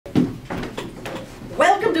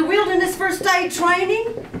the wilderness first aid training.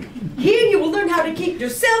 Here you will learn how to keep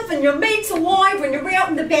yourself and your mates alive when you're out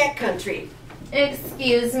in the backcountry.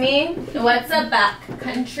 Excuse me, what's a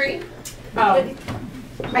backcountry? Oh,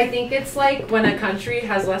 I think it's like when a country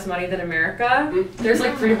has less money than America. There's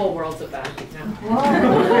like 3 whole worlds of that.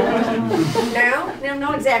 No,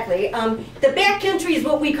 not exactly. The backcountry is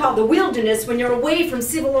what we call the wilderness when you're away from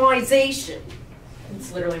civilization.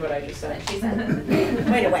 It's literally what I just said. She said.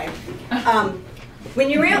 Wait away. When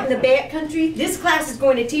you're out in the backcountry, this class is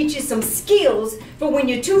going to teach you some skills for when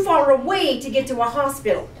you're too far away to get to a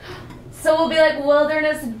hospital. So we'll be like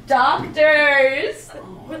wilderness doctors.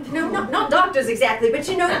 No, not doctors exactly, but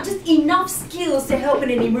you know, just enough skills to help in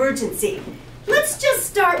an emergency. Let's just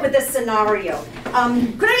start with a scenario.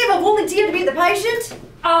 Could I have a volunteer to be the patient?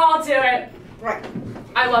 I'll do it. Right.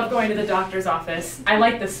 I love going to the doctor's office. I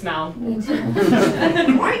like the smell.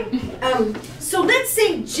 Right. So let's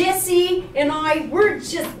say Jessie and I, we're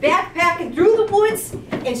just backpacking through the woods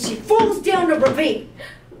and she falls down a ravine.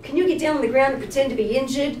 Can you get down on the ground and pretend to be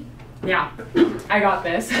injured? Yeah, I got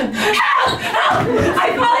this. Help! Help!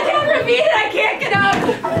 I'm falling down a ravine and I can't get up!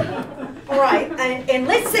 All right, and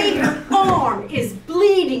let's say her arm is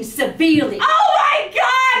bleeding severely. Oh my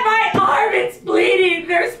God! My arm is bleeding!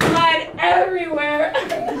 There's blood everywhere!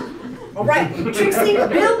 All right, Trixie,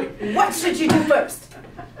 Bill, what should you do first?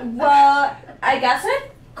 Well, I guess I'd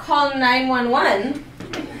call 911.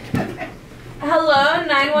 Hello,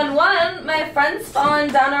 911. My friend's fallen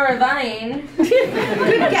down a ravine.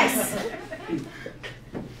 Good guess.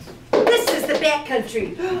 This is the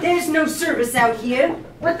backcountry. There's no service out here.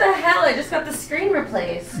 What the hell? I just got the screen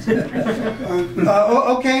replaced.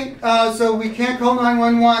 Okay, so we can't call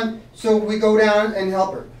 911, so we go down and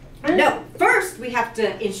help her. No, first we have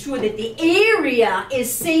to ensure that the area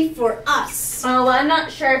is safe for us. Oh, well, I'm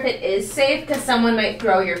not sure if it is safe because someone might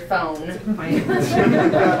throw your phone.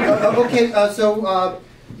 Okay, so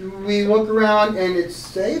we look around and it's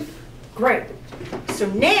safe? Great. So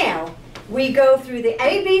now we go through the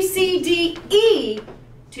A, B, C, D, E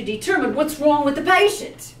to determine what's wrong with the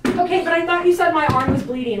patient. Okay, but I thought you said my arm was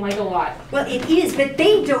bleeding like a lot. Well, it is, but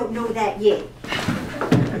they don't know that yet.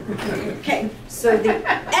 Okay, so the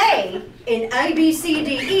A in A, B, C,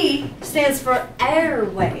 D, E stands for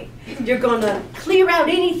airway. You're going to clear out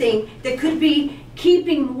anything that could be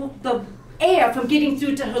keeping the air from getting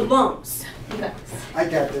through to her lungs. I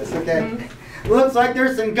got this, okay. Looks like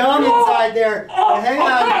there's some gum inside there. Hang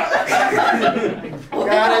on.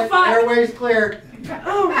 Got it, airway's clear.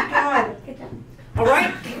 Oh my God. All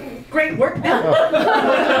right, great work, Bill.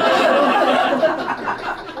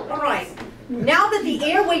 All right. Now that the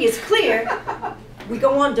airway is clear, we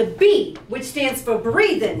go on to B, which stands for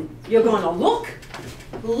breathing. You're going to look,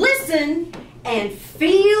 listen, and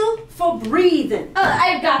feel for breathing.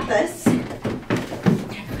 I've got this.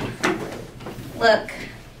 Look.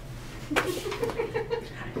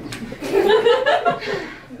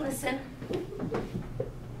 Listen.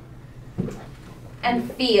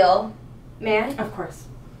 And feel. May I? Of course.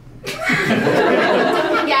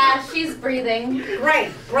 Yeah, she's breathing.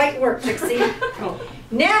 Great work, Trixie.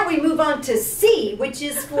 Now we move on to C, which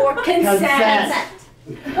is for consent.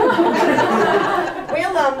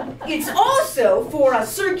 Well, it's also for a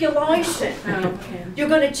circulation. Okay. You're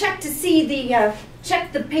going to check to see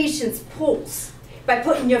check the patient's pulse by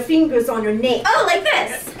putting your fingers on her neck. Oh, like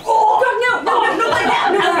this? Oh, no, like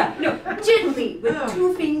that. No, gently with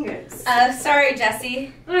 2 fingers. Sorry,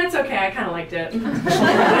 Jessie. It's okay, I kind of liked it.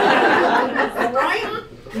 All right.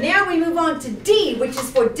 Now we move on to D, which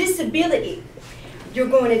is for disability. You're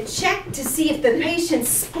going to check to see if the patient's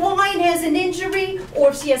spine has an injury or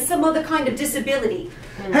if she has some other kind of disability.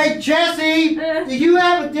 Hey, Jessie, do you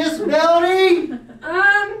have a disability?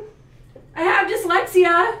 I have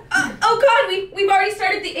dyslexia. Oh God, we've already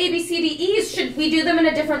started the ABCDEs. Should we do them in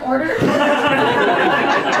a different order? No,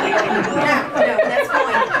 that's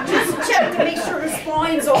fine. Just check to make sure her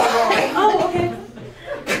spine's all right. Oh, okay.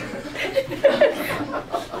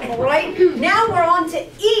 All right, now we're on to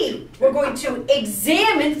E. We're going to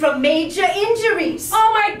examine for major injuries.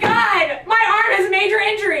 Oh my God, my arm has a major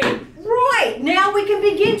injury. Right, now we can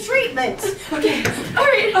begin treatment. Okay,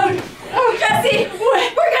 hurry. Jessie,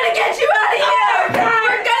 we're gonna get you out of here. Oh,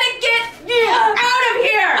 God. We're gonna get you out of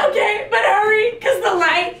here. Okay, but hurry, because the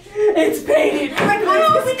light, it's fading. All right,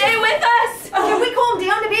 No, stay with us. Can we calm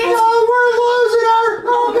down a bit? Oh, we're losing her!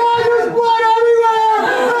 Oh God, there's blood everywhere!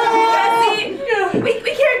 Jessie,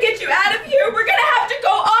 we can't get you out of here. We're gonna have to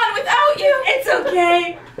go on without you. It's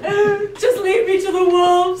okay. Just leave me to the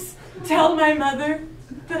wolves. Tell my mother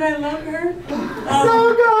that I love her.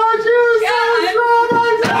 Oh God, you're so strong!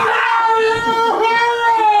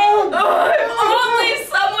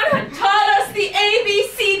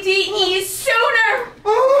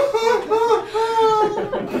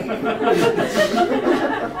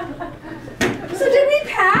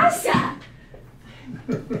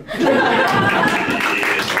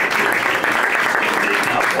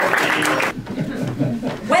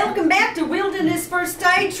 Welcome back to Wilderness First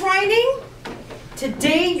Aid Training.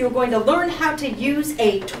 Today you're going to learn how to use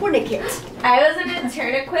a tourniquet. I was in a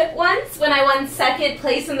tourniquet once when I won second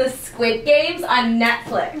place in the Squid Games on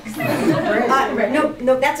Netflix.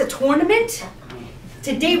 No, that's a tournament.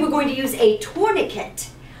 Today we're going to use a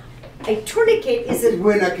tourniquet. A tourniquet is a...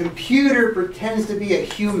 When a computer pretends to be a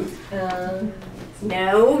human.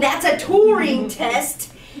 No, that's a Turing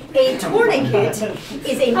test. A tourniquet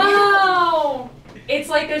is a... Oh! It's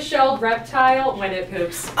like a shelled reptile when it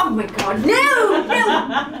poops. Oh my God, no!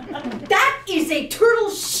 That is a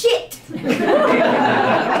turtle shit. A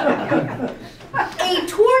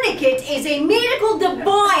tourniquet is a medical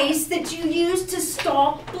device that you use to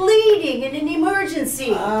stop bleeding in an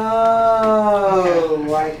emergency. Oh,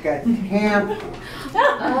 like a tampon.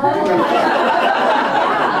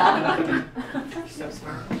 So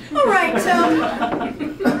smart. All right,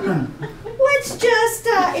 let's just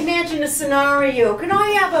imagine a scenario. Can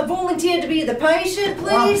I have a volunteer to be the patient,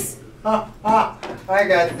 please? I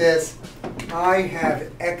got this. I have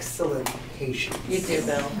excellent patience. You do,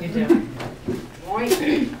 Bill. You do.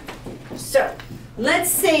 Right. So, let's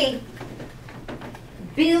say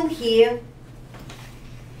Bill here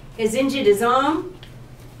has injured his arm,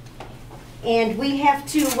 and we have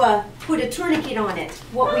to put a tourniquet on it.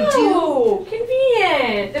 What we do... Oh,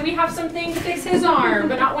 convenient. That we have something to fix his arm,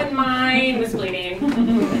 but not when mine was bleeding.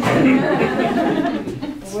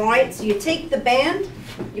 Right, so you take the band,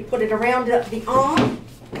 you put it around the arm,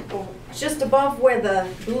 just above where the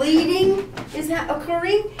bleeding is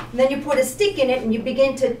occurring, and then you put a stick in it and you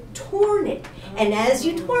begin to torn it. And as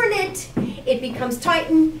you torn it, it becomes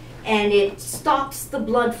tightened and it stops the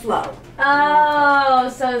blood flow. Oh,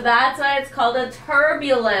 so that's why it's called a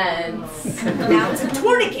turbulence. Now it's a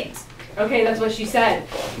tourniquet. Okay, that's what she said.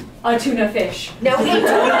 A tuna fish. No, a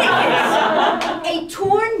tourniquet. A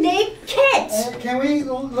tourniquet. Can we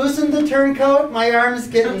loosen the turncoat? My arm's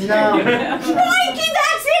getting numb. Crikey,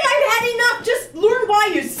 that's it. I've had enough. Just learn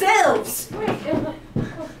by yourselves.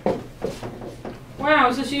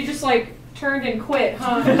 Wow, so she just like turned and quit,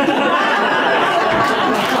 huh?